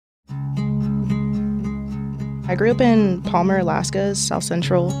I grew up in Palmer, Alaska, South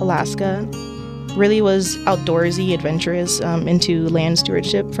Central Alaska. Really was outdoorsy, adventurous, into land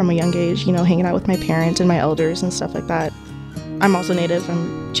stewardship from a young age, hanging out with my parents and my elders and stuff like that. I'm also native.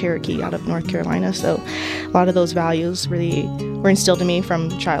 I'm Cherokee out of North Carolina, so a lot of those values really were instilled in me from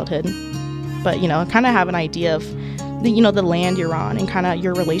childhood. But, I kind of have an idea of, the land you're on and kind of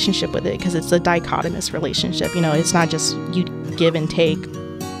your relationship with it, because it's a dichotomous relationship. It's not just you give and take.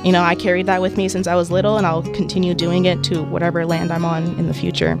 I carried that with me since I was little, and I'll continue doing it to whatever land I'm on in the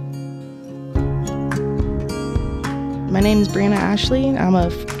future. My name is Brianna Ashley.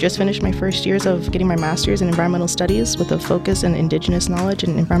 Just finished my first years of getting my master's in environmental studies with a focus in Indigenous knowledge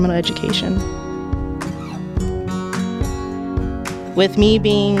and environmental education. With me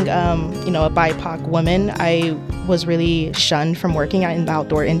being, a BIPOC woman, I was really shunned from working in the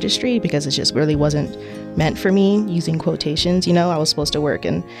outdoor industry because it just really wasn't meant for me, using quotations. I was supposed to work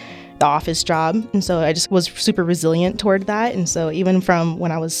in the office job, and so I just was super resilient toward that. And so even from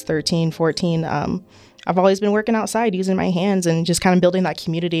when I was 13, 14, I've always been working outside, using my hands and just kind of building that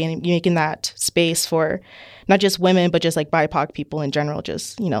community and making that space for not just women, but just like BIPOC people in general.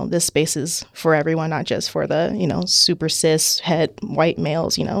 Just, this space is for everyone, not just for the, super cis het white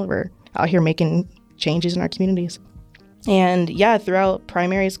males. We're out here making changes in our communities. And yeah, throughout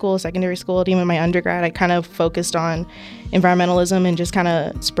primary school, secondary school, even my undergrad, I kind of focused on environmentalism and just kind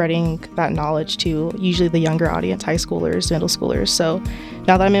of spreading that knowledge to usually the younger audience, high schoolers, middle schoolers. So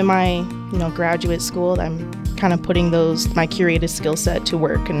now that I'm in my, graduate school, I'm kind of putting my curated skill set to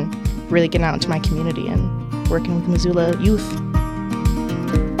work and really getting out into my community and working with Missoula youth.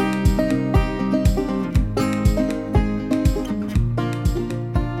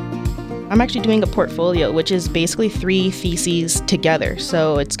 I'm actually doing a portfolio, which is basically 3 theses together.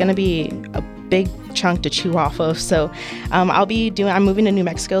 So it's going to be a big chunk to chew off of. So I'm moving to New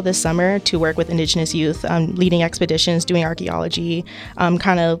Mexico this summer to work with Indigenous youth, leading expeditions, doing archaeology,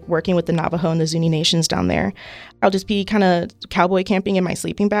 kind of working with the Navajo and the Zuni nations down there. I'll just be kind of cowboy camping in my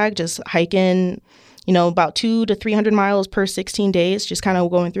sleeping bag, just hiking, about 200 to 300 miles per 16 days, just kind of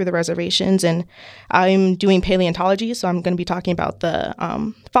going through the reservations. And I'm doing paleontology, so I'm going to be talking about the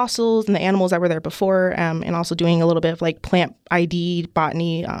fossils and the animals that were there before, and also doing a little bit of like plant ID,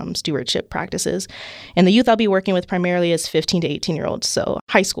 botany, stewardship practices. And the youth I'll be working with primarily is 15 to 18-year-olds, so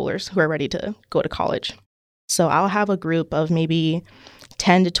high schoolers who are ready to go to college. So I'll have a group of maybe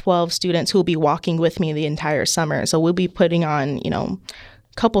 10 to 12 students who will be walking with me the entire summer. So we'll be putting on,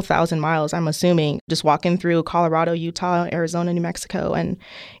 couple thousand miles, I'm assuming, just walking through Colorado, Utah, Arizona, New Mexico. And,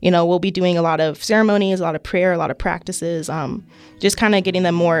 we'll be doing a lot of ceremonies, a lot of prayer, a lot of practices, just kind of getting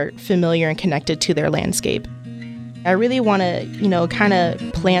them more familiar and connected to their landscape. I really want to, kind of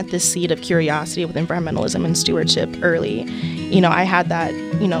plant this seed of curiosity with environmentalism and stewardship early. I had that,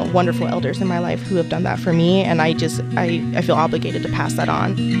 wonderful elders in my life who have done that for me. And I feel obligated to pass that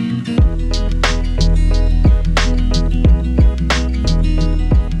on.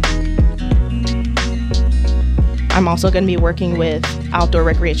 I'm also going to be working with outdoor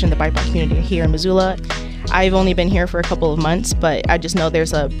recreation, the BIPOC community here in Missoula. I've only been here for a couple of months, but I just know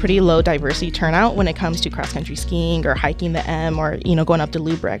there's a pretty low diversity turnout when it comes to cross-country skiing or hiking the M or, going up to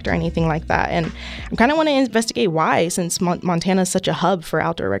Lubrecht or anything like that. And I kind of want to investigate why, since Montana is such a hub for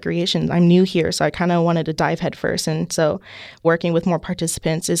outdoor recreation. I'm new here, so I kind of wanted to dive headfirst. And so working with more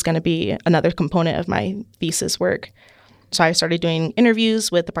participants is going to be another component of my thesis work. So I started doing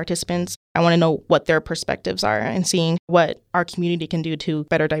interviews with the participants. I want to know what their perspectives are and seeing what our community can do to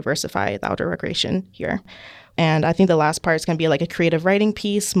better diversify the outdoor recreation here. And I think the last part is going to be like a creative writing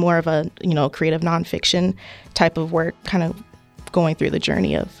piece, more of a, creative nonfiction type of work, kind of going through the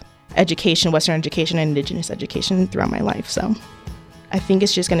journey of education, Western education, and Indigenous education throughout my life. So I think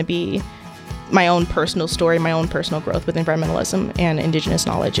it's just going to be my own personal story, my own personal growth with environmentalism and Indigenous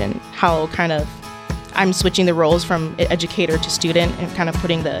knowledge, and how kind of I'm switching the roles from educator to student and kind of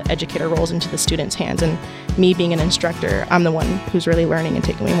putting the educator roles into the student's hands. And me being an instructor, I'm the one who's really learning and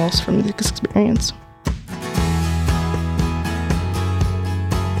taking away most from this experience.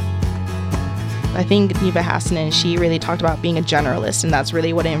 I think Neva Hassanen, she really talked about being a generalist, and that's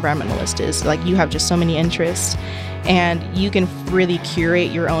really what an environmentalist is. Like, you have just so many interests, and you can really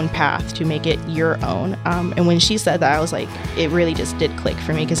curate your own path to make it your own. And when she said that, I was like, it really just did click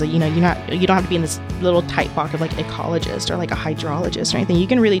for me, because you don't have to be in this little tight box of like ecologist or like a hydrologist or anything. You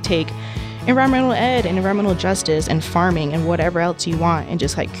can really take environmental ed and environmental justice and farming and whatever else you want, and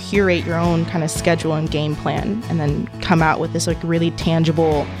just like curate your own kind of schedule and game plan, and then come out with this like really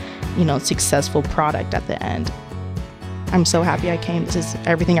tangible, successful product at the end. I'm so happy I came. This is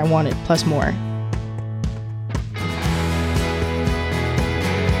everything I wanted, plus more.